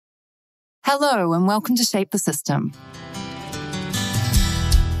Hello and welcome to Shape the System,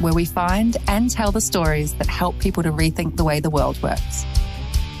 where we find and tell the stories that help people to rethink the way the world works.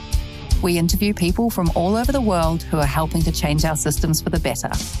 We interview people from all over the world who are helping to change our systems for the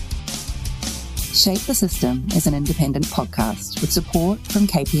better. Shape the System is an independent podcast with support from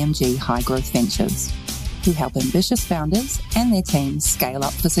KPMG High Growth Ventures, who help ambitious founders and their teams scale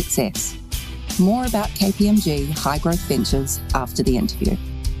up for success. More about KPMG High Growth Ventures after the interview.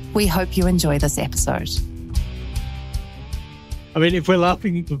 We hope you enjoy this episode. I mean, if we're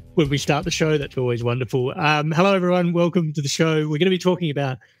laughing when we start the show, that's always wonderful. Hello, everyone. Welcome to the show. We're going to be talking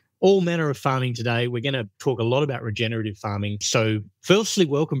about all manner of farming today. We're going to talk a lot about regenerative farming. So firstly,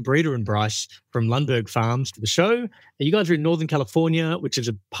 welcome Brita and Bryce from Lundberg Farms to the show. You guys are in Northern California, which is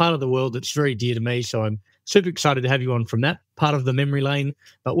a part of the world that's very dear to me. So I'm super excited to have you on from that part of the memory lane.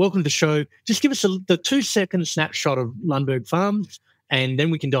 But welcome to the show. Just give us the 2-second snapshot of Lundberg Farms, and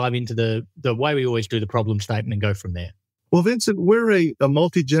then we can dive into the way we always do the problem statement and go from there. Well, Vincent, we're a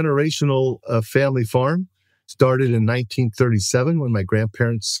multi-generational family farm. Started in 1937 when my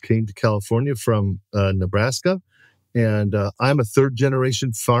grandparents came to California from Nebraska. And I'm a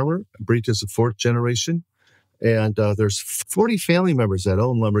third-generation farmer. Brita's a fourth generation. And there's 40 family members that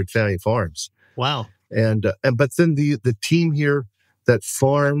own Lundberg Family Farms. Wow. But then the team here that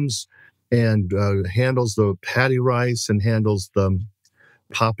farms and handles the paddy rice and handles the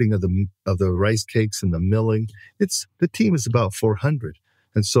popping of the rice cakes and the milling. The team is about 400.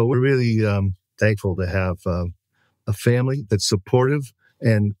 And so we're really thankful to have a family that's supportive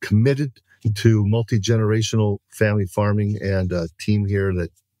and committed to multi-generational family farming, and a team here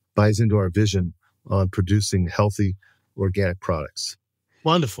that buys into our vision on producing healthy organic products.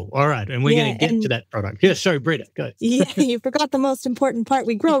 Wonderful. All right. And we're going to get to that product. Yeah, sorry, Brita, go. Yeah, you forgot the most important part.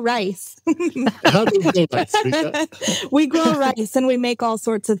 We grow rice. How do we grow rice, Brita? We grow rice and we make all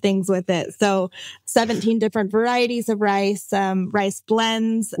sorts of things with it. So 17 different varieties of rice, rice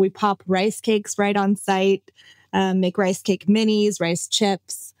blends. We pop rice cakes right on site, make rice cake minis, rice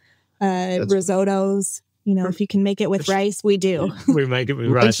chips, risottos. You know, if you can make it with rice, we do. We make it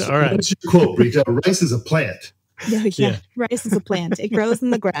with rice. All right. What's your quote, Brita? Rice is a plant. Yeah. Rice is a plant. It grows in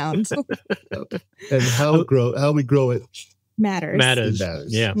the ground. And how we grow it matters.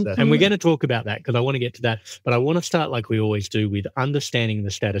 Yeah. And we're going to talk about that because I want to get to that. But I want to start like we always do with understanding the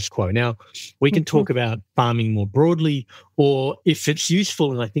status quo. Now, we can talk about farming more broadly, or if it's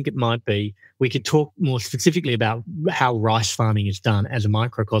useful, and I think it might be, we could talk more specifically about how rice farming is done as a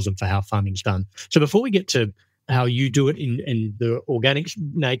microcosm for how farming is done. So before we get to how you do it in the organic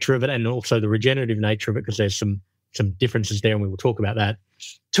nature of it and also the regenerative nature of it, because there's some differences there, and we will talk about that.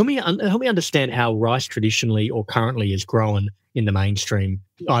 Help me understand how rice traditionally or currently is grown in the mainstream,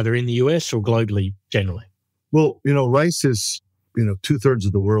 either in the US or globally generally. Well, rice is, 2/3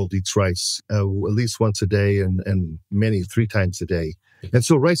 of the world eats rice at least once a day, and many 3 times a day. And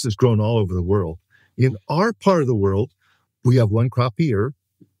so rice is grown all over the world. In our part of the world, we have one crop a year.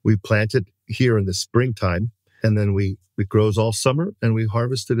 We plant it here in the springtime, and then it grows all summer, and we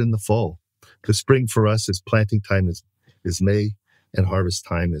harvest it in the fall. The spring for us is planting time is May, and harvest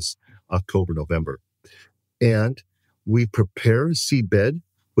time is October, November. And we prepare a seed bed,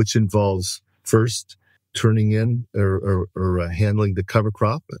 which involves first turning in or handling the cover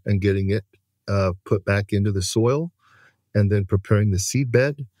crop and getting it put back into the soil, and then preparing the seed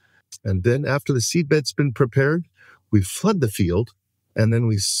bed. And then after the seed bed's been prepared, we flood the field, and then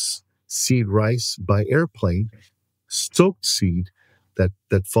we seed rice by airplane, soaked seed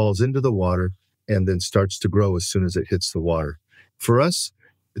that falls into the water and then starts to grow as soon as it hits the water. For us,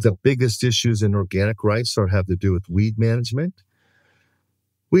 the biggest issues in organic rice have to do with weed management.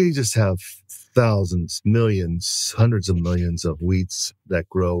 We just have thousands, millions, hundreds of millions of weeds that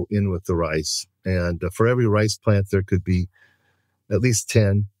grow in with the rice. And for every rice plant, there could be at least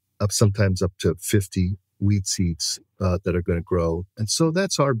 10, sometimes up to 50 weed seeds that are going to grow. And so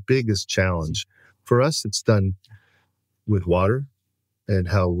that's our biggest challenge. For us, it's done with water and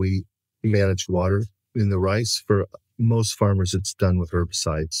how we manage water in the rice. For most farmers, it's done with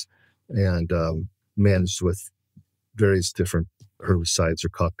herbicides and managed with various different herbicides or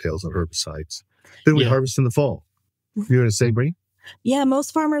cocktails of herbicides. Then we harvest in the fall. You're going to say, Bree? Yeah,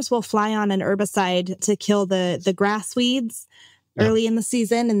 most farmers will fly on an herbicide to kill the grass weeds early in the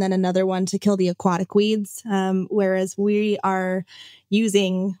season, and then another one to kill the aquatic weeds, whereas we are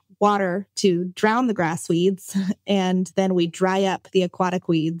using water to drown the grass weeds, and then we dry up the aquatic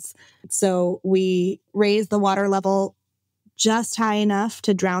weeds. So we raise the water level just high enough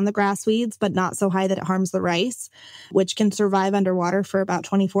to drown the grass weeds, but not so high that it harms the rice, which can survive underwater for about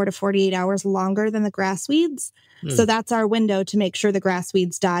 24 to 48 hours longer than the grass weeds. So that's our window to make sure the grass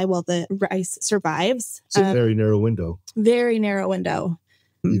weeds die while the rice survives. It's a very narrow window. Very narrow window.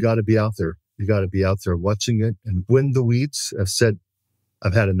 You got to be out there. You got to be out there watching it. And when the weeds have said,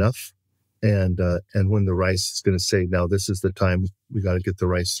 I've had enough, and when the rice is going to say, now this is the time we got to get the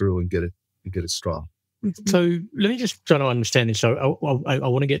rice through and get it strong. So let me just try to understand this. So I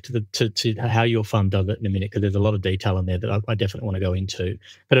want to get to how your farm does it in a minute, because there's a lot of detail in there that I definitely want to go into.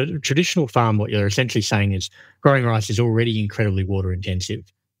 But a traditional farm, what you're essentially saying is growing rice is already incredibly water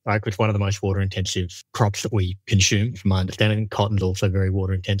intensive. Right? It's one of the most water intensive crops that we consume, from my understanding. Cotton's also very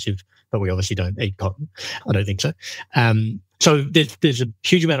water intensive, but we obviously don't eat cotton. I don't think so. So there's a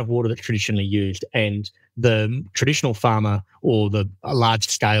huge amount of water that's traditionally used, and the traditional farmer or the large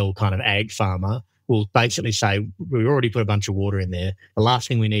scale kind of ag farmer will basically say, we've already put a bunch of water in there. The last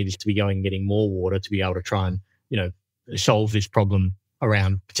thing we need is to be going and getting more water to be able to try and, solve this problem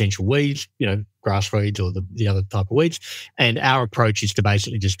around potential weeds, grass weeds or the other type of weeds. And our approach is to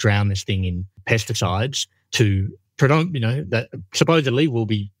basically just drown this thing in pesticides to that supposedly will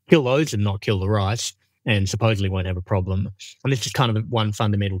kill those and not kill the rice, and supposedly won't have a problem. And this is kind of one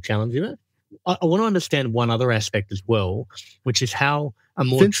fundamental challenge of it. I want to understand one other aspect as well, which is how a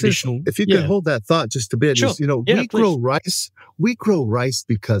more traditional... If you could hold that thought just a bit. Sure. We grow rice. We grow rice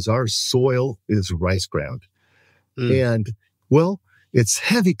because our soil is rice ground. And, it's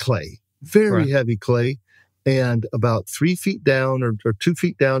heavy clay, very heavy clay. And about 3 feet down or 2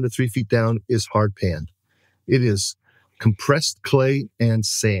 feet down to 3 feet down is hard pan. It is compressed clay and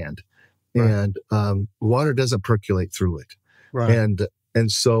sand. Right. And water doesn't percolate through it. Right.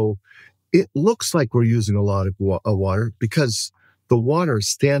 And so it looks like we're using a lot of water because the water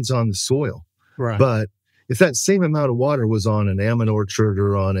stands on the soil. Right. But if that same amount of water was on an almond orchard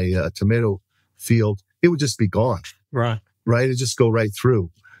or on a tomato field, it would just be gone. Right. It'd just go right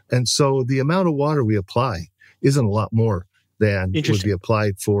through. And so the amount of water we apply isn't a lot more than would be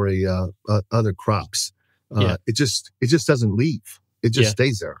applied for other crops. It just doesn't leave. It just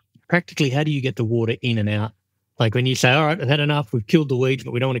stays there. Practically, how do you get the water in and out? Like when you say, all right, I've had enough, we've killed the weeds,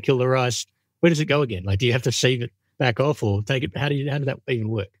 but we don't want to kill the rice, where does it go again? Like, do you have to sieve it back off or take it? How does that even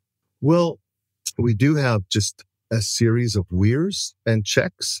work? Well, we do have just a series of weirs and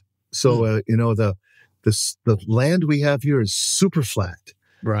checks. So, the land we have here is super flat.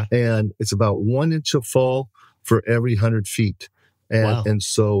 Right. And it's about 1 inch of fall for every 100 feet. And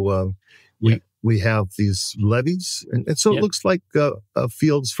so we have these levees. And so it looks like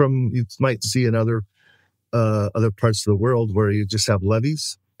fields you might see in other parts of the world where you just have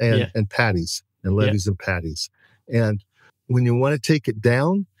levees and paddies and levees and paddies. And when you want to take it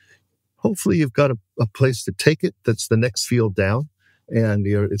down, hopefully you've got a place to take it that's the next field down, and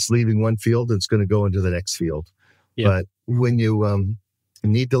it's leaving one field and it's going to go into the next field. Yeah. But when you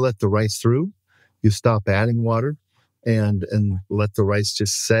need to let the rice through, you stop adding water and let the rice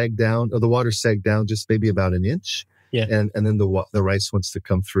just sag down, or the water sag down just maybe about an inch. Yeah. And then the rice wants to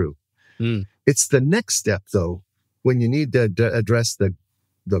come through. It's the next step, though, when you need to address the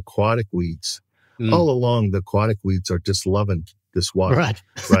aquatic weeds. All along, the aquatic weeds are just loving this water,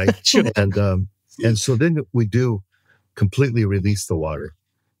 right? Sure. And so then we do completely release the water,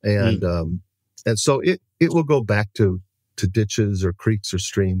 and so it will go back to ditches or creeks or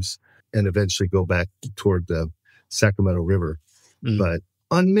streams, and eventually go back toward the Sacramento River. But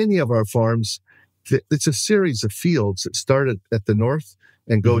on many of our farms, it's a series of fields that start at the north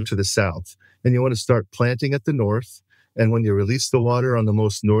and go to the south. And you want to start planting at the north. And when you release the water on the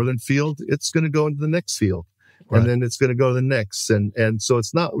most northern field, it's going to go into the next field. Right. And then it's going to go to the next. And so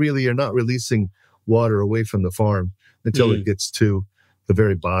it's not really, you're not releasing water away from the farm until it gets to the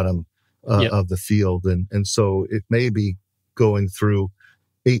very bottom of the field. And so it may be going through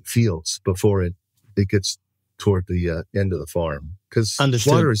 8 fields before it gets toward the end of the farm. Because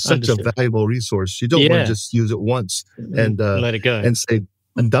water is such a valuable resource. You don't want to just use it once and let it go and say,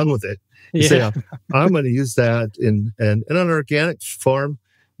 I'm done with it. You say, I'm going to use that. And on an organic farm,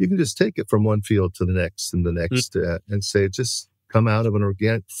 you can just take it from one field to the next and the next and say, just come out of an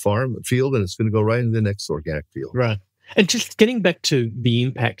organic field and it's going to go right into the next organic field. Right. And just getting back to the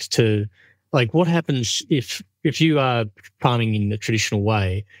impact to, like, what happens if you are farming in the traditional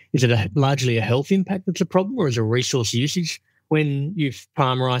way? Is it largely a health impact that's a problem, or is it resource usage when you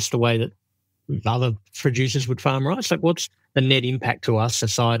farm rice the way that other producers would farm rice? Like, what's the net impact to us,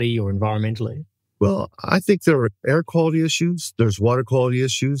 society or environmentally? Well, I think there are air quality issues, there's water quality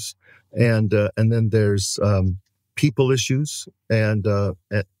issues, and then there's people issues, and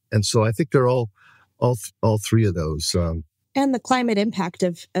so I think they're all three of those. And the climate impact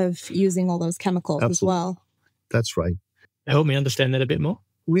of using all those chemicals as well. That's right. Help me understand that a bit more.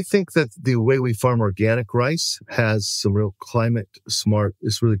 We think that the way we farm organic rice has some real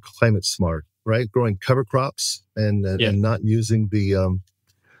it's really climate smart, right? Growing cover crops and not using the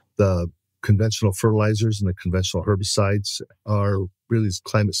conventional fertilizers and the conventional herbicides are really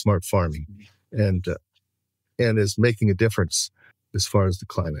climate smart farming and is making a difference as far as the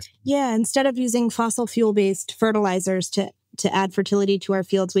climate. Yeah, instead of using fossil fuel-based fertilizers to add fertility to our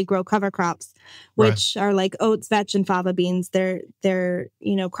fields, we grow cover crops, which are like oats, vetch, and fava beans. They're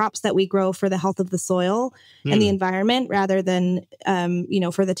crops that we grow for the health of the soil and the environment rather than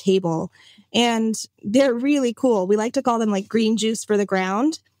for the table. And they're really cool. We like to call them like green juice for the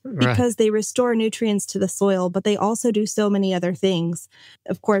ground because they restore nutrients to the soil, but they also do so many other things.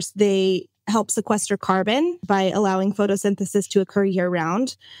 Of course, they help sequester carbon by allowing photosynthesis to occur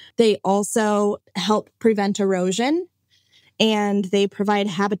year-round. They also help prevent erosion, and they provide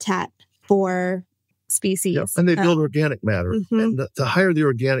habitat for species. Yep. And they build organic matter. And the higher the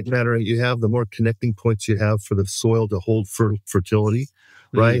organic matter you have, the more connecting points you have for the soil to hold fertility,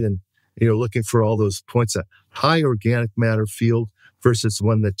 right? And you're looking for all those points. A high organic matter field versus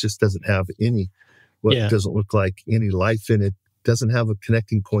one that just doesn't have doesn't look like any life in it, doesn't have a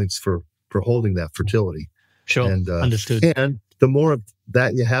connecting points for holding that fertility. Sure, and, understood. And the more of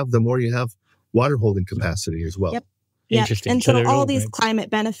that you have, the more you have water holding capacity as well. Yep. Interesting. And so all these climate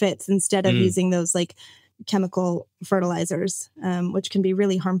benefits instead of using those like chemical fertilizers, which can be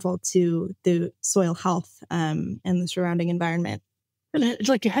really harmful to the soil health and the surrounding environment. And it's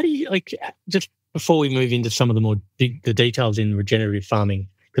like, how do you, like, just before we move into some of the more the details in regenerative farming,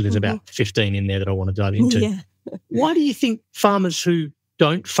 because there's about 15 in there that I want to dive into. Why do you think farmers who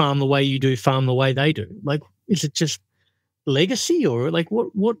don't farm the way you do farm the way they do? Like, is it just legacy, or like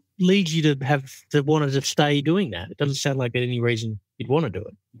what leads you to want to stay doing that? It doesn't sound like any reason you'd want to do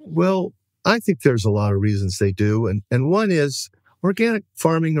it. Well, I think there's a lot of reasons they do. And one is organic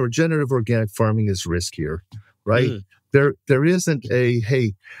farming or regenerative organic farming is riskier, right? There isn't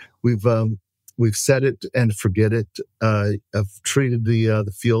hey, we've set it and forget it. I've treated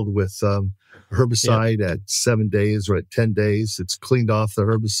the field with herbicide at 7 days or at 10 days. It's cleaned off the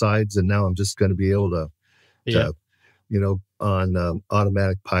herbicides, and now I'm just going to be able to on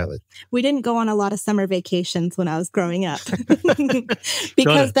automatic pilot. We didn't go on a lot of summer vacations when I was growing up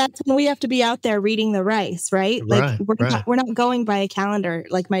because that's when we have to be out there reading the rice, right? Like we're not going by a calendar,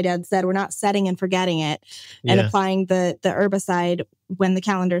 like my dad said. We're not setting and forgetting it and applying the herbicide when the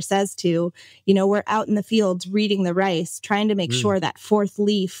calendar says to. We're out in the fields reading the rice, trying to make sure that fourth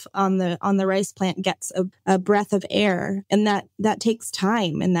leaf on the rice plant gets a breath of air, and that takes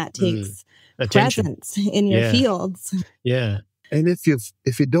time, and that takes presence in your fields. Yeah. And if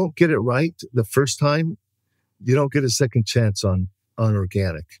you don't get it right the first time, you don't get a second chance on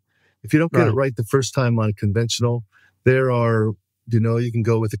organic. If you don't get it right the first time on conventional, there are, you can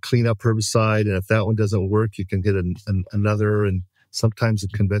go with a cleanup herbicide, and if that one doesn't work, you can get another. And sometimes a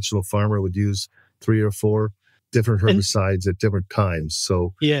conventional farmer would use 3 or 4 different herbicides at different times.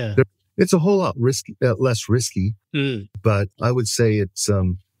 So it's a whole lot less risky. But I would say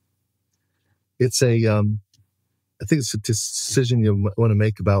I think it's a decision you want to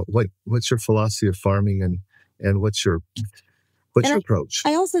make about what's your philosophy of farming and what's your approach.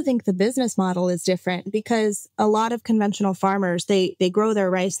 I also think the business model is different because a lot of conventional farmers, they grow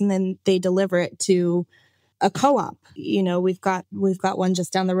their rice and then they deliver it to a co-op. We've got one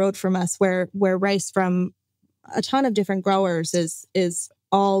just down the road from us where rice from a ton of different growers is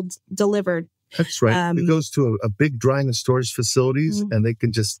all delivered. That's right. It goes to a big drying and storage facilities, and they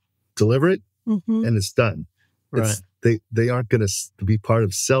can just deliver it. And it's done. Right. They aren't going to be part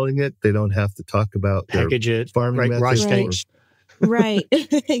of selling it. They don't have to talk about package their it, farming methods. Rice cakes. Right.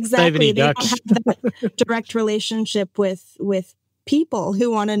 Exactly. They don't have that direct relationship with people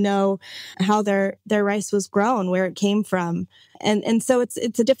who want to know how their rice was grown, where it came from. And so it's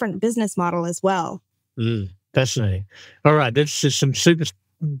a different business model as well. Fascinating. All right. This is some super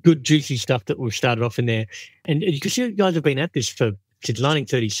good, juicy stuff that we've started off in there. And because you guys have been at this since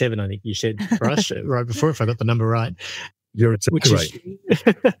 1937, I think you said, Bryce, right before, if I got the number right. You're exactly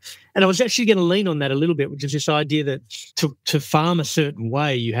right. And I was actually going to lean on that a little bit, which is this idea that to farm a certain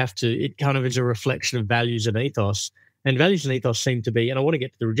way, it kind of is a reflection of values and ethos. And values and ethos seem to be, and I want to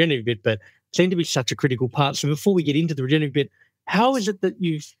get to the regenerative bit, but seem to be such a critical part. So before we get into the regenerative bit, how is it that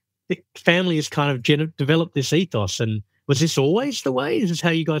the family has kind of developed this ethos? And was this always the way? Is this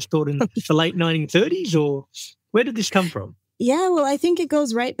how you guys thought in the late 1930s, or where did this come from? Yeah, well, I think it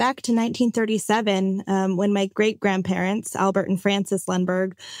goes right back to 1937 when my great-grandparents, Albert and Frances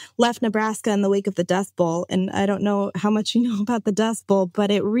Lundberg, left Nebraska in the wake of the Dust Bowl. And I don't know how much you know about the Dust Bowl,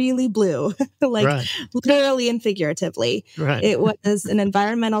 but it really blew, Right. literally and figuratively. Right. It was an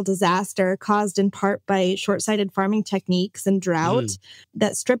environmental disaster caused in part by short-sighted farming techniques and drought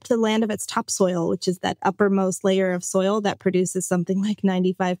that stripped the land of its topsoil, which is that uppermost layer of soil that produces something like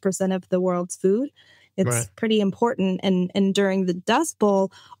 95% of the world's food. It's pretty important. And during the Dust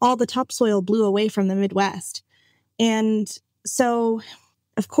Bowl, all the topsoil blew away from the Midwest. And so,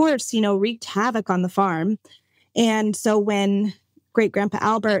 of course, wreaked havoc on the farm. And so when great-grandpa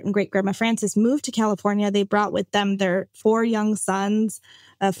Albert and great-grandma Frances moved to California, they brought with them their 4 young sons,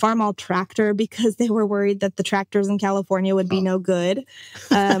 a farm-all tractor because they were worried that the tractors in California would be no good,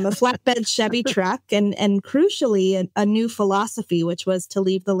 a flatbed Chevy truck, and crucially, a new philosophy, which was to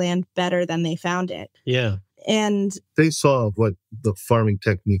leave the land better than they found it. Yeah. And they saw what the farming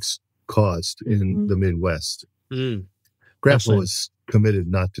techniques caused in the Midwest. Grandpa was committed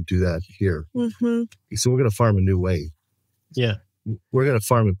not to do that here. He said, we're going to farm a new way. Yeah. We're going to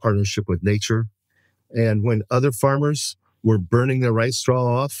farm in partnership with nature. And when other farmers were burning their rice straw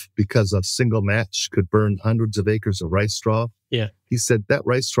off because a single match could burn hundreds of acres of rice straw, he said that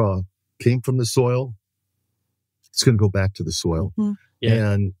rice straw came from the soil. It's going to go back to the soil.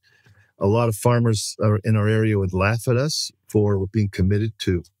 And a lot of farmers in our area would laugh at us for being committed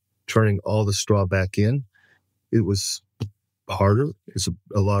to turning all the straw back in. It was harder. It's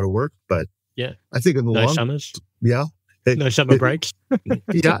a lot of work, but I think in the long summers. No summer breaks.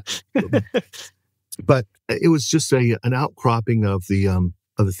 But it was just an outcropping of the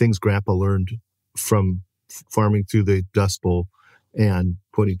things Grandpa learned from farming through the Dust Bowl and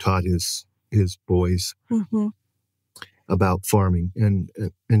what he taught his boys about farming. And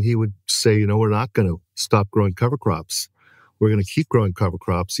he would say, we're not going to stop growing cover crops. We're going to keep growing cover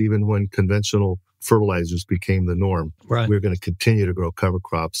crops even when conventional fertilizers became the norm. Right. We're going to continue to grow cover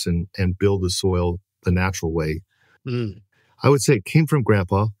crops and build the soil the natural way. I would say it came from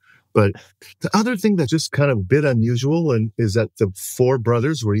Grandpa. But the other thing that's just kind of a bit unusual is that the 4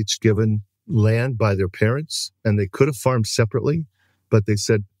 brothers were each given land by their parents, and they could have farmed separately, but they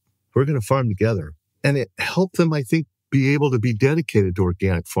said, we're going to farm together. And it helped them, I think, be able to be dedicated to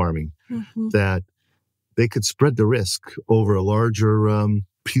organic farming, that they could spread the risk over a larger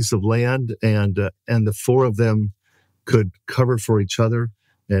piece of land, and the 4 of them could cover for each other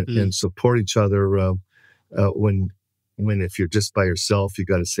and support each other when if you're just by yourself, you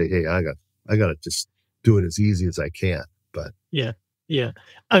got to say, hey, I got to just do it as easy as I can. But yeah.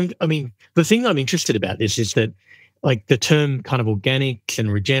 I mean, the thing I'm interested about this is that, like, the term kind of organic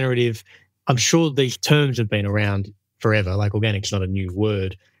and regenerative, I'm sure these terms have been around forever. Like, organic's not a new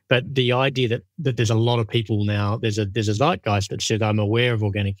word, but the idea that there's a lot of people now, there's a zeitgeist that says, I'm aware of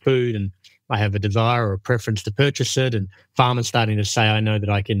organic food and I have a desire or a preference to purchase it, and farmers starting to say, I know that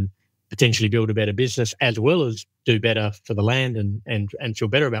I can potentially build a better business as well as do better for the land and feel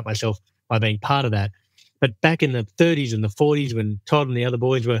better about myself by being part of that. But back in the 30s and the 40s, when Todd and the other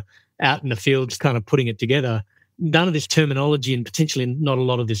boys were out in the fields kind of putting it together, none of this terminology and potentially not a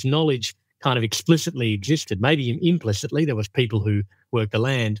lot of this knowledge kind of explicitly existed. Maybe implicitly, there was people who worked the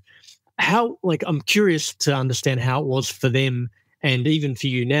land. I'm curious to understand how it was for them, and even for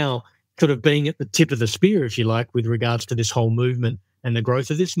you now, sort of being at the tip of the spear, if you like, with regards to this whole movement and the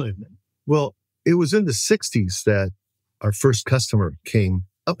growth of this movement. Well, it was in the 60s that our first customer came.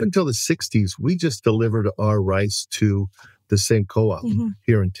 Up until the 60s, we just delivered our rice to the same co-op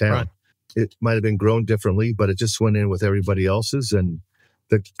here in town. Right. It might have been grown differently, but it just went in with everybody else's. And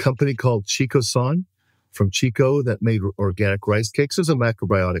the company called Chico-san from Chico that made organic rice cakes, is a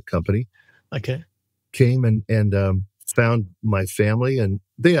macrobiotic company. Okay. Came and found my family, and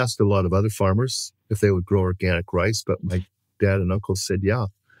they asked a lot of other farmers if they would grow organic rice, but my dad and uncle said,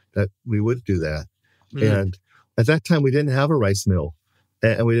 that we would do that. And at that time, we didn't have a rice mill,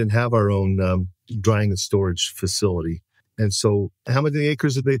 and we didn't have our own drying and storage facility. And so how many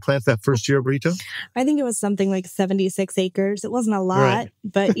acres did they plant that first year, Brita? I think it was something like 76 acres. It wasn't a lot,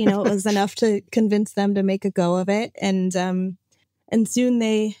 but, it was enough to convince them to make a go of it. And soon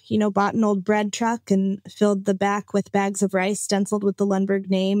they, bought an old bread truck and filled the back with bags of rice stenciled with the Lundberg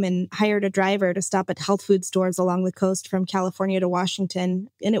name, and hired a driver to stop at health food stores along the coast from California to Washington.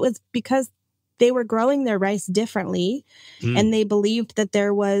 And it was because they were growing their rice differently, and they believed that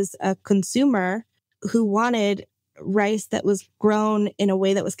there was a consumer who wanted rice that was grown in a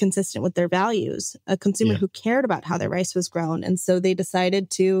way that was consistent with their values, a consumer who cared about how their rice was grown. And so they decided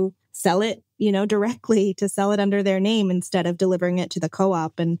to sell it, directly to sell it under their name instead of delivering it to the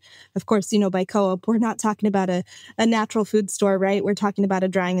co-op. And of course, by co-op, we're not talking about a natural food store, right? We're talking about a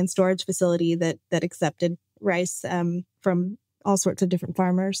drying and storage facility that accepted rice from all sorts of different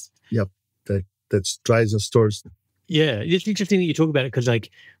farmers. Yep, that's dries and stores. Yeah, it's interesting that you talk about it because,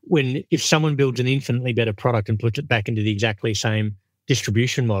 if someone builds an infinitely better product and puts it back into the exactly same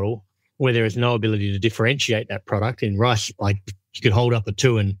distribution model, where there is no ability to differentiate that product in rice, you could hold up the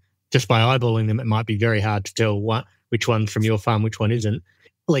two, and just by eyeballing them, it might be very hard to tell which one's from your farm, which one isn't.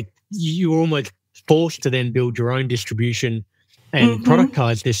 You're almost forced to then build your own distribution and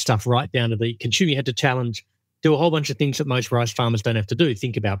productize this stuff right down to the consumer. You had to do a whole bunch of things that most rice farmers don't have to do.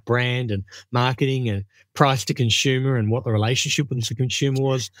 Think about brand and marketing and price to consumer and what the relationship with the consumer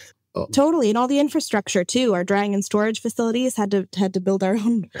was. Totally. And all the infrastructure too. Our drying and storage facilities had to build our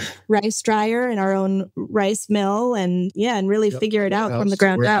own rice dryer and our own rice mill and really figure it out from the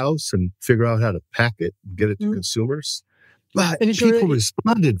ground up. And figure out how to pack it and get it to consumers. But people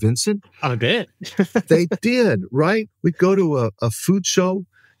responded, Vincent. I bet. They did, right? We'd go to a food show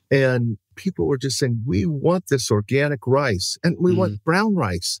and people were just saying, we want this organic rice and we want brown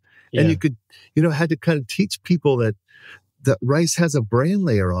rice. Yeah. And you could, had to kind of teach people that rice has a bran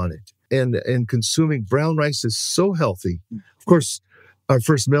layer on it. And consuming brown rice is so healthy. Of course, our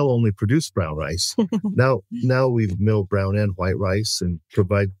first mill only produced brown rice. Now we've milled brown and white rice and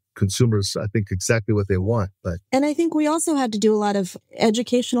provide consumers, I think, exactly what they want. And I think we also had to do a lot of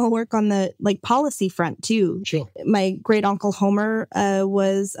educational work on the policy front too. Sure. My great uncle Homer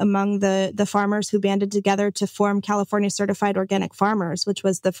was among the farmers who banded together to form California Certified Organic Farmers, which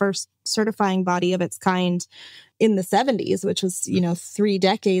was the first certifying body of its kind in the 70s, which was 3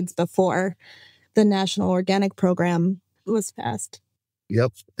 decades before the National Organic Program was passed.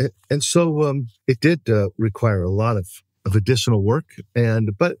 Yep, and so it did require a lot of additional work,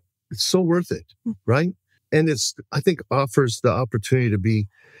 but it's so worth it, right? And I think offers the opportunity to be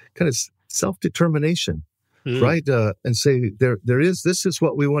kind of self-determination, right? And say this is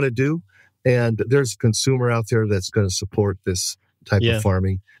what we want to do, and there's a consumer out there that's going to support this type of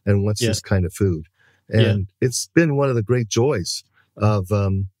farming and wants this kind of food. And it's been one of the great joys of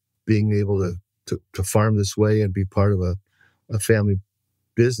being able to farm this way and be part of a family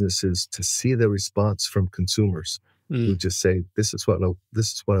business, is to see the response from consumers who just say, this is what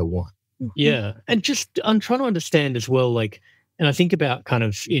I want. Yeah. And I'm trying to understand as well, and I think about kind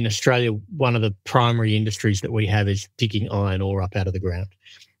of in Australia, one of the primary industries that we have is digging iron ore up out of the ground.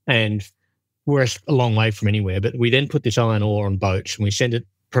 And we're a long way from anywhere, but we then put this iron ore on boats and we send it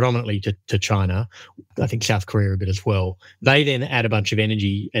predominantly to China, I think South Korea a bit as well. They then add a bunch of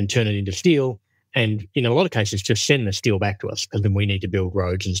energy and turn it into steel. And in a lot of cases, just send the steel back to us because then we need to build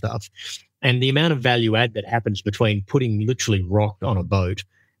roads and stuff. And the amount of value add that happens between putting literally rock on a boat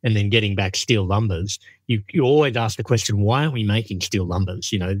and then getting back steel lumbers, you always ask the question, why aren't we making steel lumbers?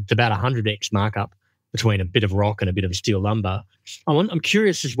 It's about 100x markup between a bit of rock and a bit of steel lumber. I'm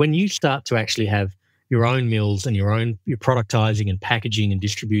curious, is when you start to actually have your own mills and your productizing and packaging and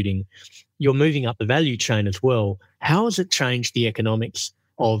distributing, you're moving up the value chain as well. How has it changed the economics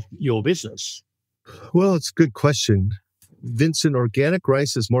of your business? Well, it's a good question. Vincent, organic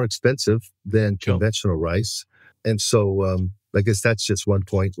rice is more expensive than conventional rice. And so I guess that's just one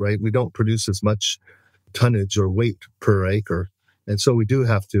point, right? We don't produce as much tonnage or weight per acre. And so we do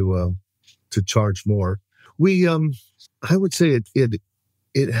have to charge more. I would say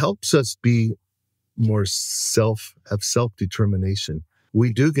it helps us be more self-determination.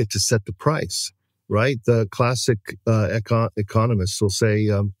 We do get to set the price, right? The classic economists will say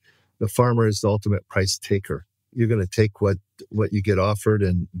the farmer is the ultimate price taker. You're going to take what you get offered,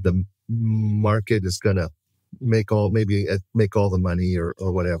 and the market is going to make all the money or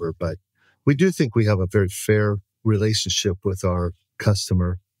whatever. But we do think we have a very fair relationship with our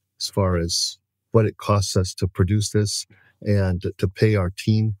customer as far as what it costs us to produce this and to pay our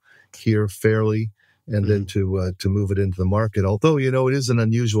team here fairly, and then to move it into the market. Although, it is an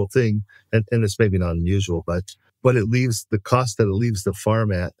unusual thing, and it's maybe not unusual, but the cost that it leaves the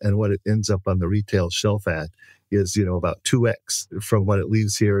farm at and what it ends up on the retail shelf at is, about 2x from what it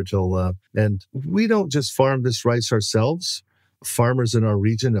leaves here until, and we don't just farm this rice ourselves. Farmers in our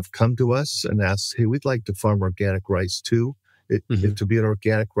region have come to us and asked, hey, we'd like to farm organic rice too. To be an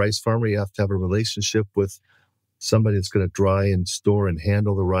organic rice farmer, you have to have a relationship with somebody that's going to dry and store and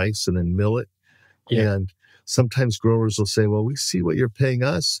handle the rice and then mill it. Yeah. And sometimes growers will say, well, we see what you're paying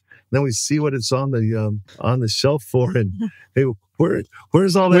us. And then we see what it's on the shelf for. And hey,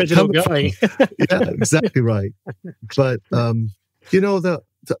 where's all that coming from? Yeah, exactly right. But,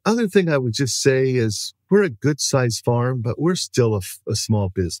 the other thing I would just say is we're a good sized farm, but we're still a small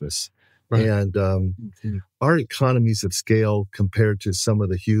business. Right. And our economies of scale compared to some of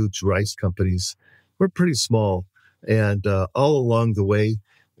the huge rice companies, we're pretty small. And all along the way,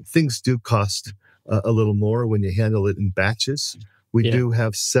 things do cost a little more when you handle it in batches. We do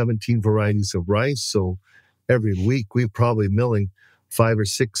have 17 varieties of rice. So every week we're probably milling 5 or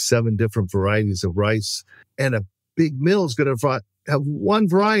 6, 7 different varieties of rice. And a big mill is going to have one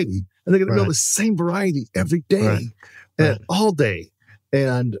variety. And they're going to mill the same variety every day and all day.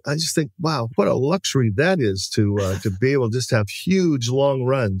 And I just think, wow, what a luxury that is to be able to just have huge long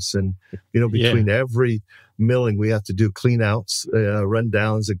runs. And, between every milling, we have to do clean outs,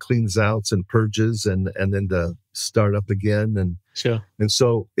 rundowns and cleans outs and purges and then to start up again. And and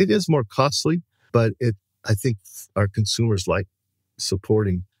so it is more costly, but I think our consumers like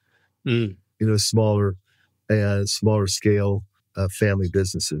supporting, smaller scale family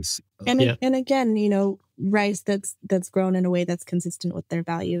businesses. And again, rice that's grown in a way that's consistent with their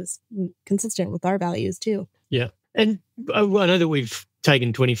values, consistent with our values too. Yeah. And I know that we've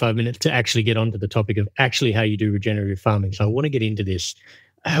taken 25 minutes to actually get onto the topic of actually how you do regenerative farming. So I want to get into this.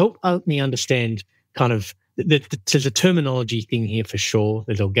 Help me understand kind of there's a terminology thing here for sure.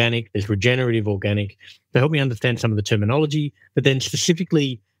 There's organic, there's regenerative organic. So help me understand some of the terminology, but then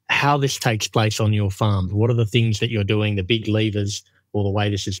specifically how this takes place on your farm. What are the things that you're doing, the big levers or the way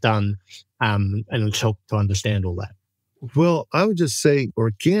this is done, and let's help to understand all that. Well, I would just say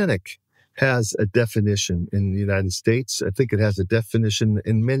organic has a definition in the United States. I think it has a definition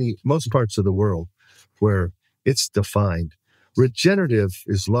in most parts of the world where it's defined. Regenerative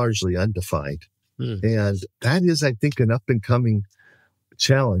is largely undefined. And that is, I think, an up-and-coming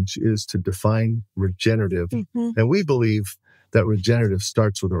challenge is to define regenerative. And we believe that regenerative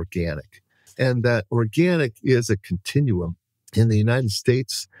starts with organic, and that organic is a continuum. In the United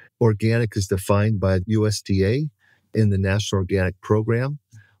States, organic is defined by USDA in the National Organic Program,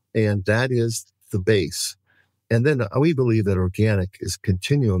 and that is the base. And then we believe that organic is a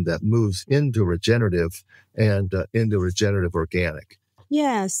continuum that moves into regenerative and into regenerative organic.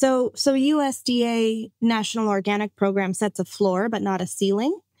 Yeah, so USDA National Organic Program sets a floor, but not a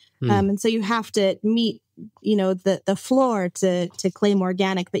ceiling. And so you have to meet, the floor to claim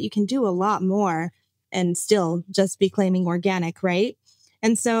organic, but you can do a lot more and still just be claiming organic, right?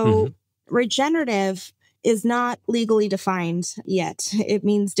 And so regenerative is not legally defined yet. It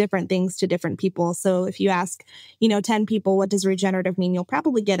means different things to different people. So if you ask, 10 people, what does regenerative mean? You'll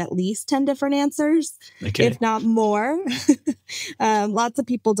probably get at least 10 different answers, if not more. Lots of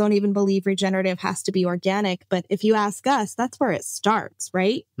people don't even believe regenerative has to be organic. But if you ask us, that's where it starts,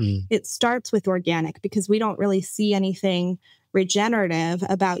 right? It starts with organic because we don't really see anything regenerative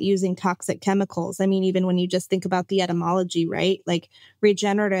about using toxic chemicals. I mean, even when you just think about the etymology, right? Like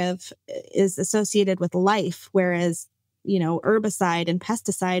regenerative is associated with life, whereas, herbicide and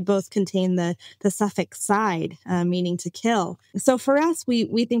pesticide both contain the suffix "side," meaning to kill. So for us,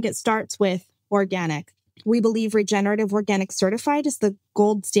 we think it starts with organic. We believe Regenerative Organic Certified is the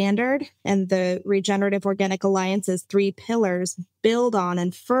gold standard, and the Regenerative Organic Alliance's 3 pillars build on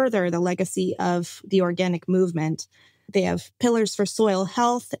and further the legacy of the organic movement. They have pillars for soil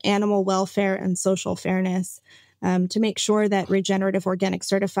health, animal welfare, and social fairness to make sure that Regenerative Organic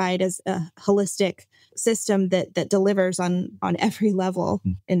Certified is a holistic system that delivers on every level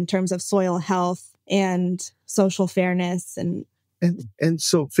in terms of soil health and social fairness. And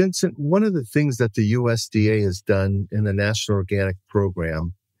so, Vincent, one of the things that the USDA has done in the National Organic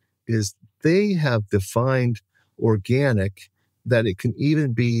Program is they have defined organic that it can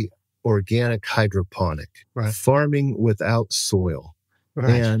even be organic hydroponic, farming without soil.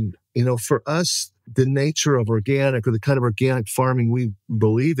 And, for us, the nature of organic or the kind of organic farming we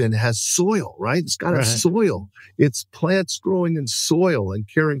believe in has soil, right? It's got a soil. It's plants growing in soil and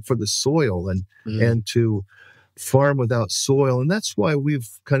caring for the soil and to farm without soil. And that's why we've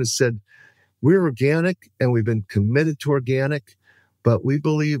kind of said we're organic and we've been committed to organic, but we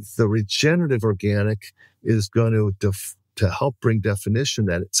believe the regenerative organic is going to help bring definition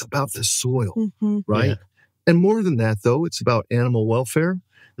that it's about the soil, right? Yeah. And more than that, though, it's about animal welfare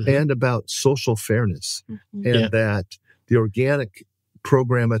and about social fairness, and that the organic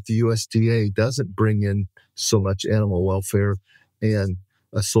program at the USDA doesn't bring in so much animal welfare and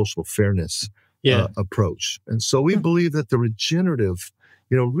a social fairness approach. And so we believe that the regenerative,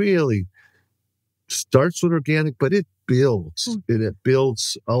 really starts with organic, but it builds, and it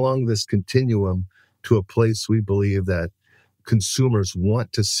builds along this continuum to a place we believe that consumers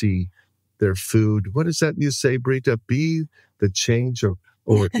want to see their food. What is that you say, Brita? Be the change or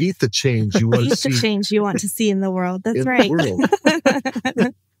eat the change you want to see. Eat the change you want to see in the world. That's right.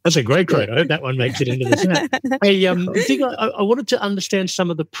 That's a great quote. I hope that one makes it into the chat. Hey, I wanted to understand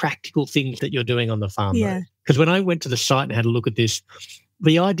some of the practical things that you're doing on the farm. Yeah. Because when I went to the site and had a look at this,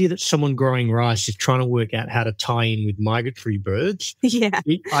 the idea that someone growing rice is trying to work out how to tie in with migratory birds. Yeah.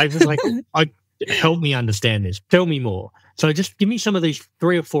 I was like, help me understand this. Tell me more. So just give me some of these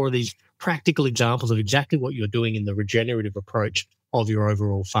 3 or 4 of these practical examples of exactly what you're doing in the regenerative approach of your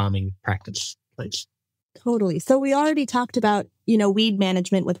overall farming practice, please. Totally. So we already talked about, weed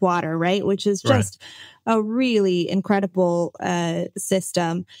management with water, right? Which is just a really incredible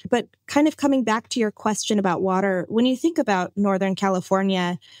system. But kind of coming back to your question about water, when you think about Northern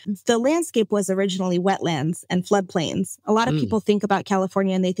California, the landscape was originally wetlands and floodplains. A lot of people think about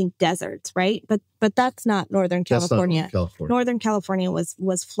California and they think deserts, right? But that's not Northern California. That's not California. Northern California was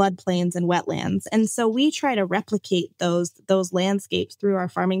floodplains and wetlands. And so we try to replicate those landscapes through our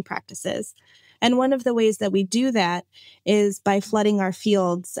farming practices. And one of the ways that we do that is by flooding our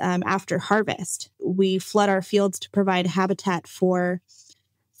fields after harvest. We flood our fields to provide habitat for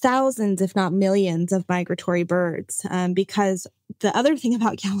thousands, if not millions, of migratory birds. Because the other thing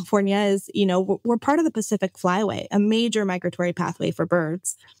about California is, we're part of the Pacific Flyway, a major migratory pathway for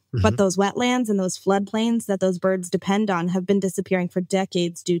birds. Mm-hmm. But those wetlands and those floodplains that those birds depend on have been disappearing for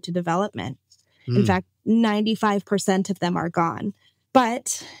decades due to development. In fact, 95% of them are gone.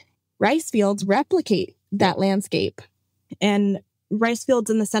 But rice fields replicate that landscape. And rice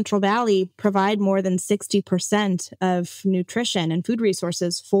fields in the Central Valley provide more than 60% of nutrition and food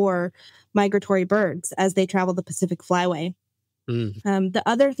resources for migratory birds as they travel the Pacific Flyway. The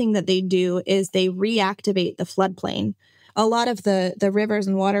other thing that they do is they reactivate the floodplain. A lot of the rivers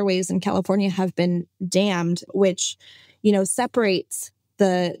and waterways in California have been dammed, which, separates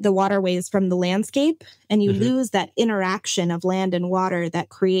the waterways from the landscape, and you lose that interaction of land and water that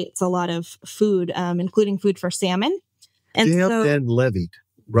creates a lot of food, including food for salmon. And dammed and levied,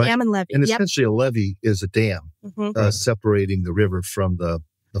 right? Dam and levee. And essentially a levee is a dam separating the river from the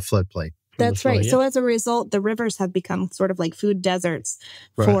floodplain. That's right. So as a result, the rivers have become sort of like food deserts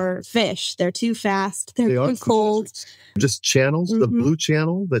for fish. They're too fast. They're too cold. Just channels, the blue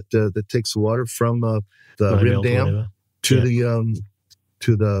channel that takes water from the rim dam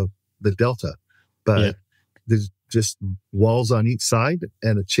to the delta, but there's just walls on each side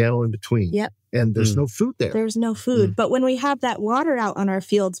and a channel in between. Yep. And there's no food there. There's no food. But when we have that water out on our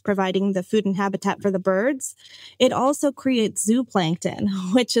fields providing the food and habitat for the birds, it also creates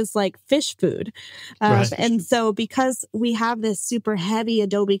zooplankton, which is like fish food. And so because we have this super heavy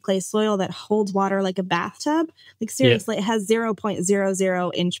adobe clay soil that holds water like a bathtub, like seriously, it has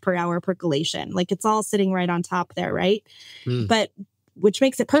 0.00 inch per hour percolation. Like it's all sitting right on top there, right? But which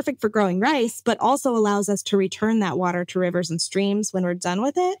makes it perfect for growing rice, but also allows us to return that water to rivers and streams when we're done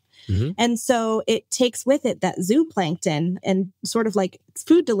with it. And so it takes with it that zooplankton and sort of like it's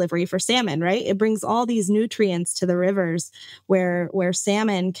food delivery for salmon, right? It brings all these nutrients to the rivers where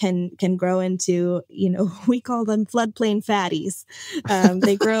salmon can grow into, we call them floodplain fatties.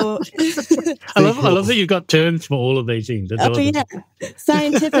 They grow. I love that you've got terms for all of these things. That's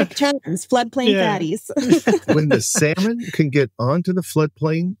scientific terms, floodplain fatties. When the salmon can get onto the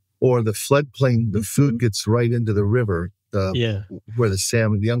floodplain or the floodplain, the food gets right into the river. Where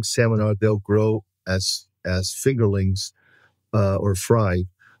the young salmon are, they'll grow as fingerlings or fry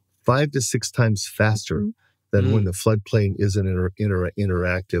 5 to 6 times faster than when the floodplain isn't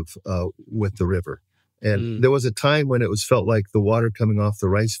interactive with the river. And there was a time when it felt like the water coming off the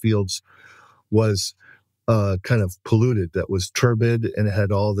rice fields was kind of polluted, that was turbid and it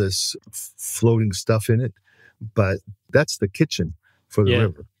had all this floating stuff in it. But that's the kitchen for the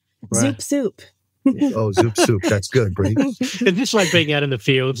river. Zoop soup. Zoop soup. That's good, Bree. It's just like being out in the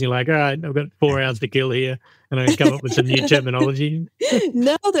fields. You're like, all right, I've got 4 hours to kill here. And I come up with some new terminology.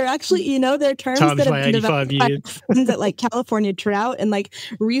 No, they're actually, they're terms Times that by have been 85 developed years. by friends at like California Trout and like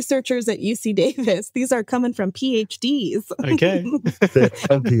researchers at UC Davis. These are coming from PhDs. Okay. They're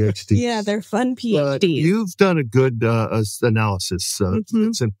fun PhDs. Yeah, they're fun PhDs. You've done a good analysis.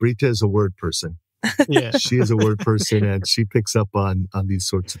 Since Brita is a word person. She is a word person and she picks up on these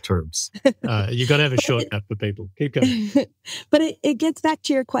sorts of terms. You got to have a shortcut for people. Keep going. But it gets back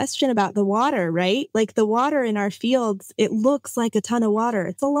to your question about the water, right? Like the water in our fields, it looks like a ton of water.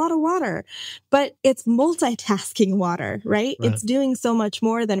 It's a lot of water, but it's multitasking water, right? It's doing so much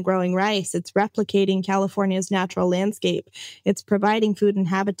more than growing rice. It's replicating California's natural landscape. It's providing food and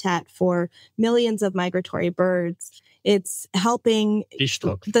habitat for millions of migratory birds. It's helping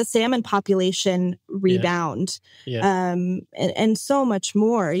the salmon population rebound, and so much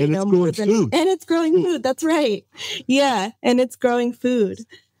more. And it's growing food. And it's growing food. That's right. Yeah, and it's growing food.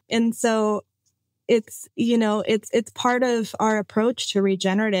 And so it's part of our approach to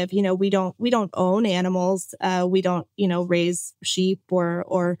regenerative. We don't own animals. We don't, raise sheep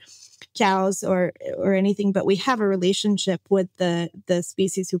or cows or anything, but we have a relationship with the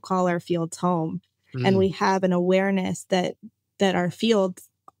species who call our fields home. And we have an awareness that our fields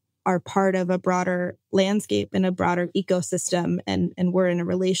are part of a broader landscape and a broader ecosystem. And we're in a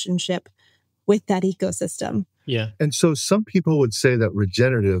relationship with that ecosystem. Yeah. And so some people would say that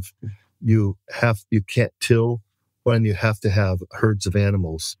regenerative, you can't till when you have to have herds of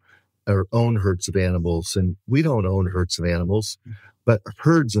animals or own herds of animals. And we don't own herds of animals, but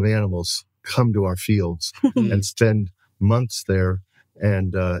herds of animals come to our fields and spend months there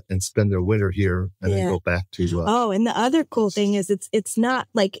and spend their winter here and then go back to. And the other cool thing is it's not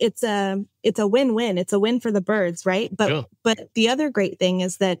like it's a win-win. It's a win for the birds, right? But the other great thing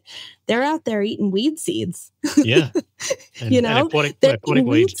is that they're out there eating weed seeds. Yeah, and aquatic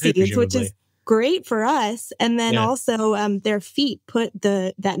weed seeds, presumably. which is great for us. And then also their feet put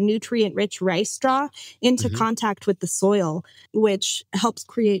that nutrient-rich rice straw into contact with the soil, which helps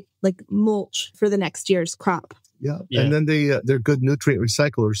create like mulch for the next year's crop. Yeah. And then they're good nutrient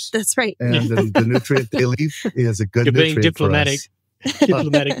recyclers. That's right. And the nutrient they leave is a good nutrient. You're being diplomatic.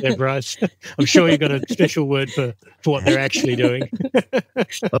 Diplomatic there, Bryce. I'm sure you've got a special word for what they're actually doing.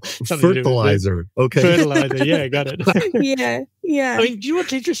 Fertilizer. Okay. Fertilizer. Yeah, got it. Yeah. I mean, do you know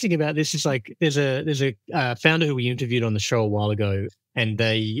what's interesting about this is like there's a founder who we interviewed on the show a while ago, and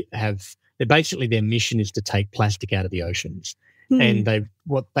they're basically their mission is to take plastic out of the oceans. And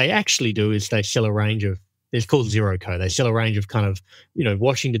what they actually do is they sell a range of, it's called Zero Co. They sell a range of kind of,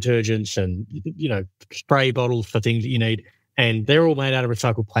 washing detergents and, spray bottles for things that you need. And they're all made out of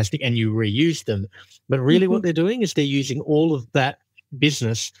recycled plastic and you reuse them. But really what they're doing is they're using all of that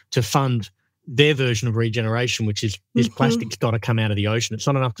business to fund their version of regeneration, which is this plastic's got to come out of the ocean. It's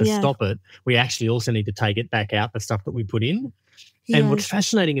not enough to stop it. We actually also need to take it back out, the stuff that we put in. Yeah. And what's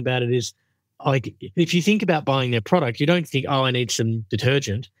fascinating about it is, like, if you think about buying their product, you don't think, I need some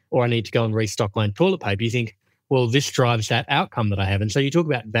detergent or I need to go and restock my toilet paper. You think, well, this drives that outcome that I have. And so you talk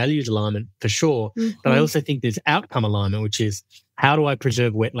about values alignment for sure, but I also think there's outcome alignment, which is how do I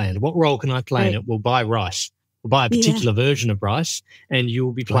preserve wetland? What role can I play in it? We'll buy rice. We'll buy a particular version of rice, and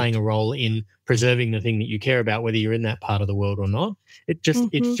you'll be playing a role in preserving the thing that you care about, whether you're in that part of the world or not. It just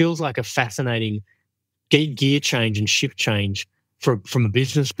it feels like a fascinating gear change and shift change from a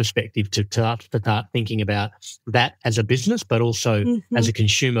business perspective to start thinking about that as a business, but also as a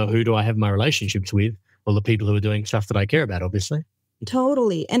consumer, who do I have my relationships with? Well, the people who are doing stuff that I care about, obviously.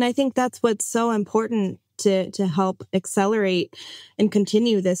 Totally. And I think that's what's so important to help accelerate and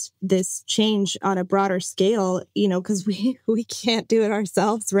continue this change on a broader scale, because we can't do it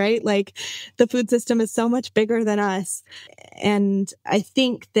ourselves, right? Like the food system is so much bigger than us. And I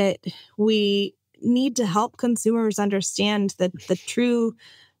think that we need to help consumers understand that the true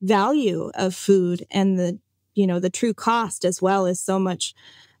value of food and the true cost as well is so much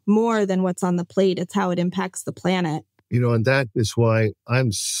more than what's on the plate. It's how it impacts the planet. And that is why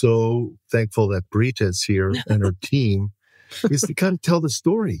I'm so thankful that Brita is here and her team is to kind of tell the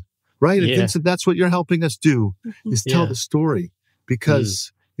story, right? Yeah. Vincent, that's what you're helping us do, is tell the story,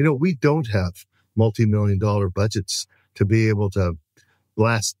 because, we don't have multi-million-dollar budgets to be able to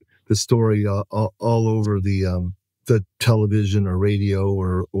blast the story all over the television or radio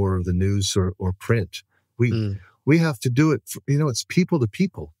or the news or print. We have to do it. It's people to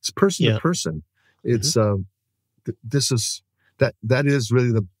people. It's person to person. It's that is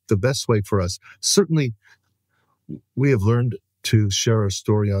really the best way for us. Certainly, we have learned to share our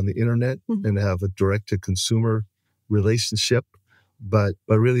story on the internet and have a direct to consumer relationship. But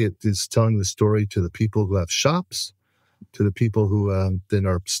really, it is telling the story to the people who have shops, to the people who then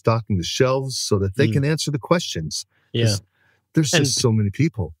are stocking the shelves, so that they can answer the questions. Yeah, there's just so many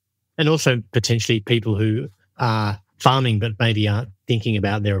people, and also potentially people who are farming but maybe aren't thinking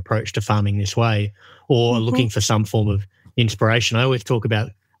about their approach to farming this way, or looking for some form of inspiration. I always talk about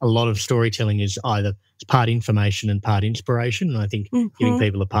a lot of storytelling is either part information and part inspiration, and I think giving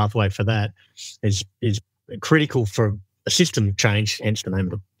people a pathway for that is critical for a system change, hence the name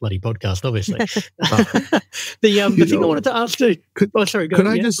of the bloody podcast, obviously. The thing I wanted to ask too. Could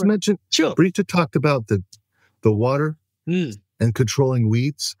I just mention? Sure. Brita talked about the water and controlling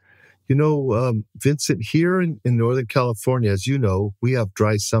weeds. Vincent, here in Northern California, as you know, we have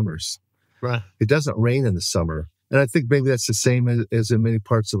dry summers. Right. It doesn't rain in the summer. And I think maybe that's the same as in many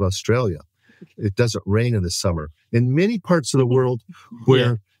parts of Australia. It doesn't rain in the summer. In many parts of the world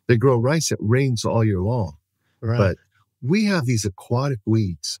where they grow rice, it rains all year long. Right. But we have these aquatic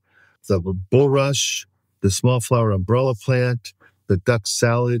weeds, the bulrush, the small flower umbrella plant, the duck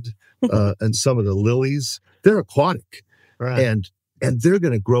salad, and some of the lilies. They're aquatic, Right. and they're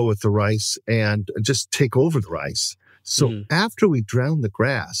going to grow with the rice and just take over the rice. So after we drown the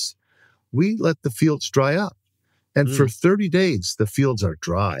grass, we let the fields dry up. And for 30 days, the fields are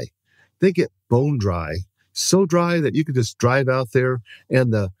dry. They get bone dry, so dry that you could just drive out there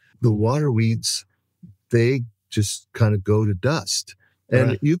and the water weeds, they just kind of go to dust.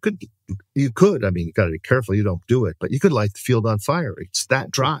 And you could, I mean, you got to be careful you don't do it, but you could light the field on fire. It's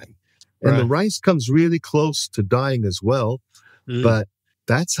that dry. And the rice comes really close to dying as well. But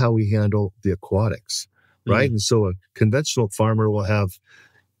that's how we handle the aquatics, right? And so a conventional farmer will have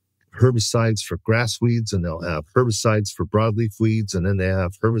herbicides for grass weeds, and they'll have herbicides for broadleaf weeds, and then they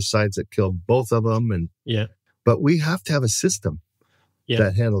have herbicides that kill both of them. And but we have to have a system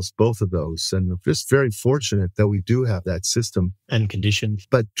that handles both of those. And we're just very fortunate that we do have that system and conditions.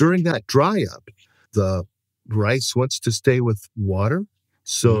 But during that dry up, the rice wants to stay with water,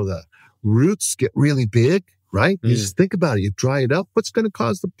 so the roots get really big. Right? You just think about it. You dry it up. What's going to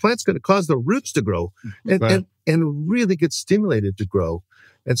cause the plant's going to cause the roots to grow and really get stimulated to grow.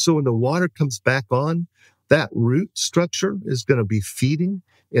 And so when the water comes back on, that root structure is going to be feeding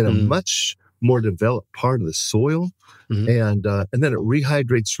in a much more developed part of the soil. And then it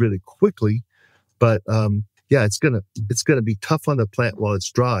rehydrates really quickly. But it's going to be tough on the plant while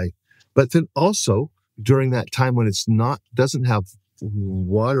it's dry. But then also during that time when it's doesn't have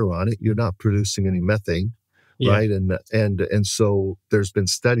water on it, you're not producing any methane. Right. And so there's been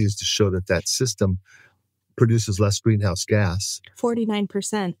studies to show that system produces less greenhouse gas.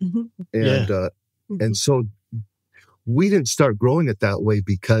 49%. And so we didn't start growing it that way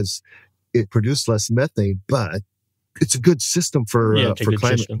because it produced less methane, but it's a good system for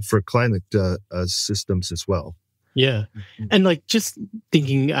climate systems as well. Yeah. And like just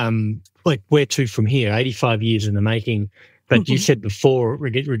thinking like where to from here, 85 years in the making. But you said before,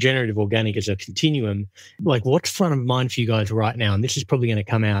 regenerative organic is a continuum. Like, what's front of mind for you guys right now? And this is probably going to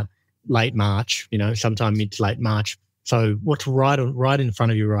come out late March, sometime mid to late March. So what's right in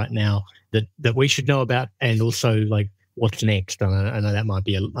front of you right now that we should know about, and also like what's next? I know that might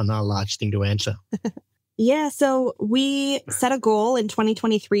be another large thing to answer. Yeah, so we set a goal in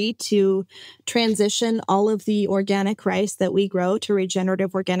 2023 to transition all of the organic rice that we grow to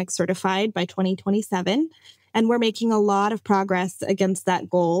regenerative organic certified by 2027. And we're making a lot of progress against that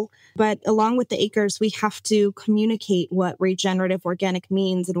goal. But along with the acres, we have to communicate what regenerative organic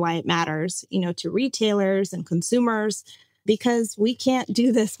means and why it matters, to retailers and consumers, because we can't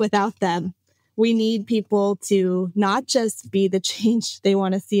do this without them. We need people to not just be the change they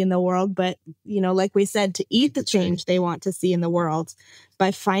want to see in the world, but, like we said, to eat the change they want to see in the world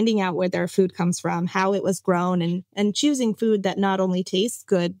by finding out where their food comes from, how it was grown, and choosing food that not only tastes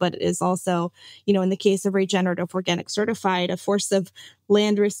good, but is also, in the case of regenerative organic certified, a force of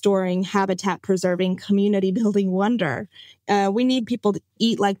land restoring, habitat preserving, community building wonder. We need people to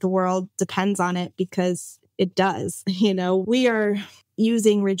eat like the world depends on it, because it does. We are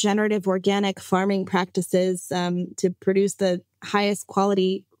using regenerative organic farming practices to produce the highest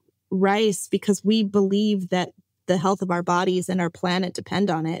quality rice because we believe that the health of our bodies and our planet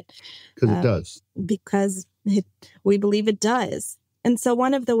depend on it. Because it does. Because we believe it does. And so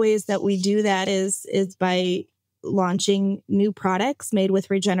one of the ways that we do that is by launching new products made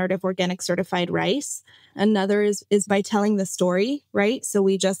with regenerative organic certified rice. Another is by telling the story, right? So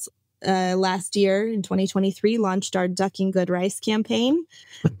we just last year in 2023 launched our Ducking Good Rice campaign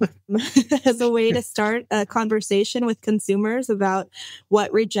as a way to start a conversation with consumers about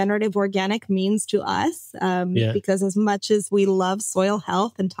what regenerative organic means to us. Because as much as we love soil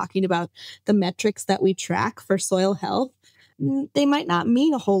health and talking about the metrics that we track for soil health, they might not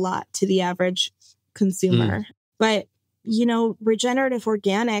mean a whole lot to the average consumer. But regenerative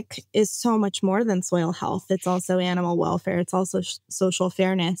organic is so much more than soil health. It's also animal welfare. It's also social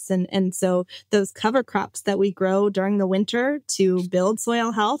fairness. And so those cover crops that we grow during the winter to build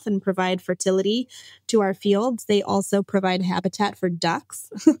soil health and provide fertility to our fields, they also provide habitat for ducks.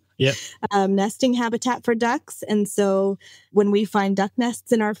 Nesting habitat for ducks. And so when we find duck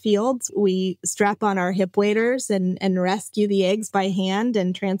nests in our fields, we strap on our hip waders and rescue the eggs by hand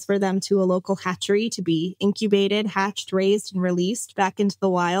and transfer them to a local hatchery to be incubated, hatched, raised, and released back into the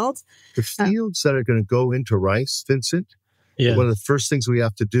wild. The fields that are going to go into rice, Vincent, one of the first things we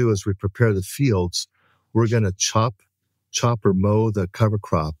have to do as we prepare the fields, we're going to chop or mow the cover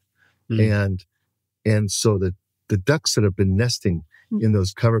crop. And so the ducks that have been nesting in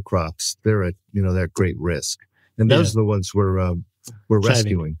those cover crops, they're at great risk, and those are the ones we're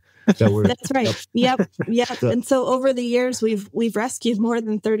rescuing. That's right. Yep. And so over the years, we've rescued more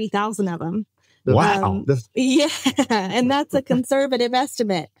than 30,000 of them. Wow. Yeah, and that's a conservative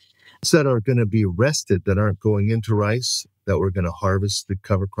estimate. That are going to be rested, that aren't going into rice, that we're going to harvest the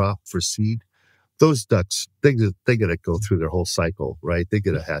cover crop for seed. Those ducks, they got to go through their whole cycle, right? They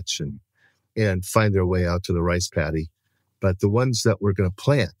get a hatch and find their way out to the rice paddy. But the ones that we're going to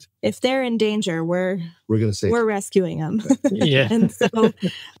plant, if they're in danger, we're going to say we're rescuing them. Yeah. and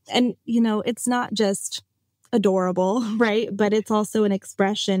it's not just adorable, right? But it's also an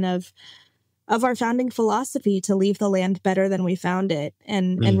expression of our founding philosophy to leave the land better than we found it,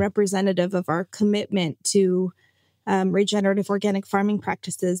 and representative of our commitment to regenerative organic farming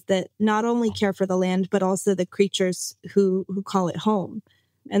practices that not only care for the land, but also the creatures who call it home.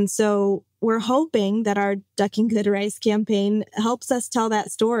 And so we're hoping that our Ducking Good Rice campaign helps us tell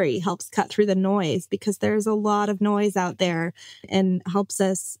that story, helps cut through the noise, because there's a lot of noise out there, and helps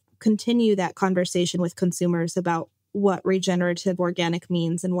us continue that conversation with consumers about what regenerative organic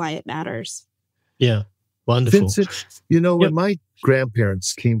means and why it matters. Yeah, wonderful. Vincent, when my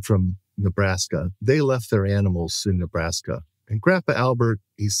grandparents came from Nebraska, they left their animals in Nebraska. And Grandpa Albert,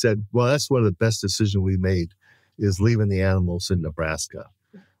 he said, well, that's one of the best decisions we made, is leaving the animals in Nebraska.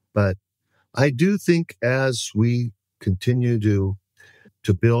 But I do think as we continue to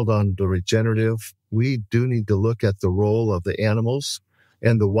build on the regenerative, we do need to look at the role of the animals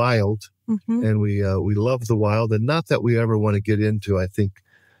and the wild. Mm-hmm. And we love the wild. And not that we ever want to get into, I think,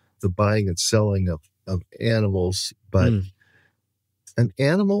 the buying and selling of animals, but an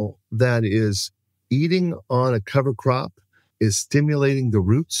animal that is eating on a cover crop is stimulating the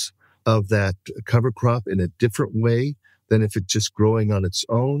roots of that cover crop in a different way than if it's just growing on its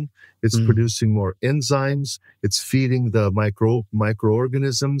own. It's producing more enzymes. It's feeding the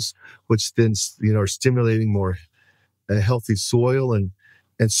microorganisms, which then are stimulating more healthy soil. And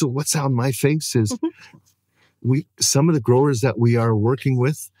so what's on my face is some of the growers that we are working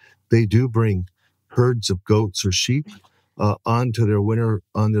with, they do bring herds of goats or sheep onto the winter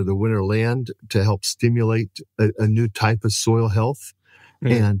land to help stimulate a new type of soil health.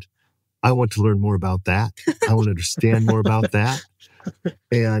 And I want to learn more about that. I want to understand more about that.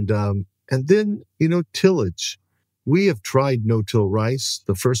 And then, tillage. We have tried no-till rice.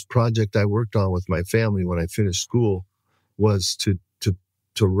 The first project I worked on with my family when I finished school was to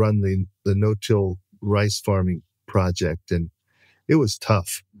run the no-till rice farming project. And it was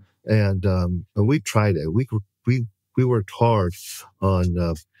tough. And we tried it. We worked hard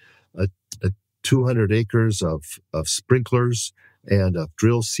on 200 acres of sprinklers and of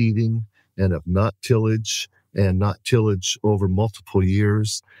drill seeding and of not tillage over multiple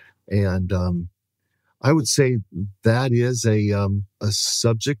years. And I would say that is a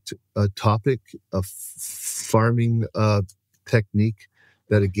subject, a topic, a farming technique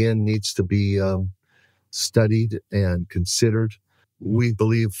that, again, needs to be studied and considered. We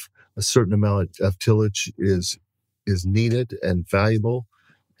believe a certain amount of tillage is needed and valuable.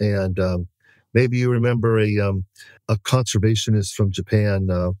 And maybe you remember a conservationist from Japan,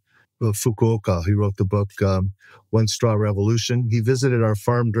 Fukuoka. He wrote the book One Straw Revolution. He visited our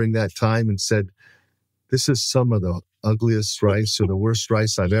farm during that time and said, "This is some of the ugliest rice or the worst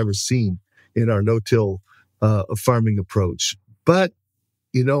rice I've ever seen in our no-till farming approach." But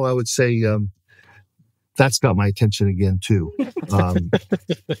I would say that's got my attention again too.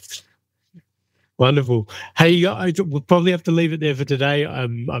 Wonderful. Hey, we'll probably have to leave it there for today.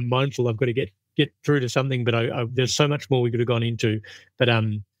 I'm mindful I've got to get through to something, but there's so much more we could have gone into. But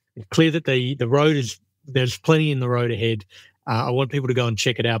it's clear that the road there's plenty in the road ahead. I want people to go and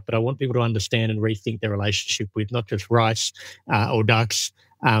check it out, but I want people to understand and rethink their relationship with not just rice or ducks,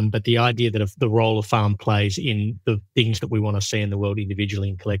 but the idea that the role a farm plays in the things that we want to see in the world individually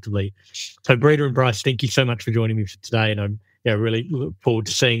and collectively. So Brita and Bryce, thank you so much for joining me for today. And I really look forward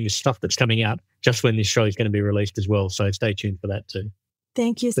to seeing the stuff that's coming out just when this show is going to be released as well. So stay tuned for that too.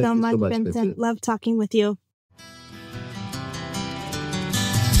 Thank you so much, Vincent. Love talking with you.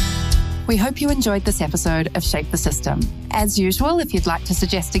 We hope you enjoyed this episode of Shape the System. As usual, if you'd like to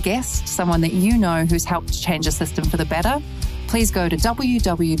suggest a guest, someone that you know who's helped change a system for the better, please go to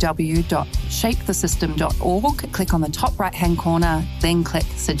www.shapethesystem.org, click on the top right-hand corner, then click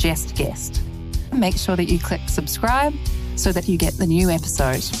Suggest Guest. Make sure that you click subscribe so that you get the new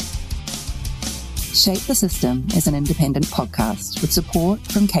episode. Shape the System is an independent podcast with support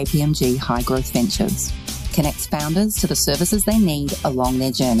from KPMG High Growth Ventures. Connects founders to the services they need along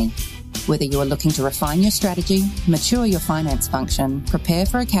their journey. Whether you are looking to refine your strategy, mature your finance function, prepare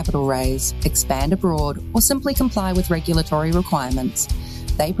for a capital raise, expand abroad, or simply comply with regulatory requirements,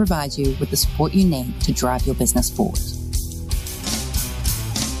 they provide you with the support you need to drive your business forward.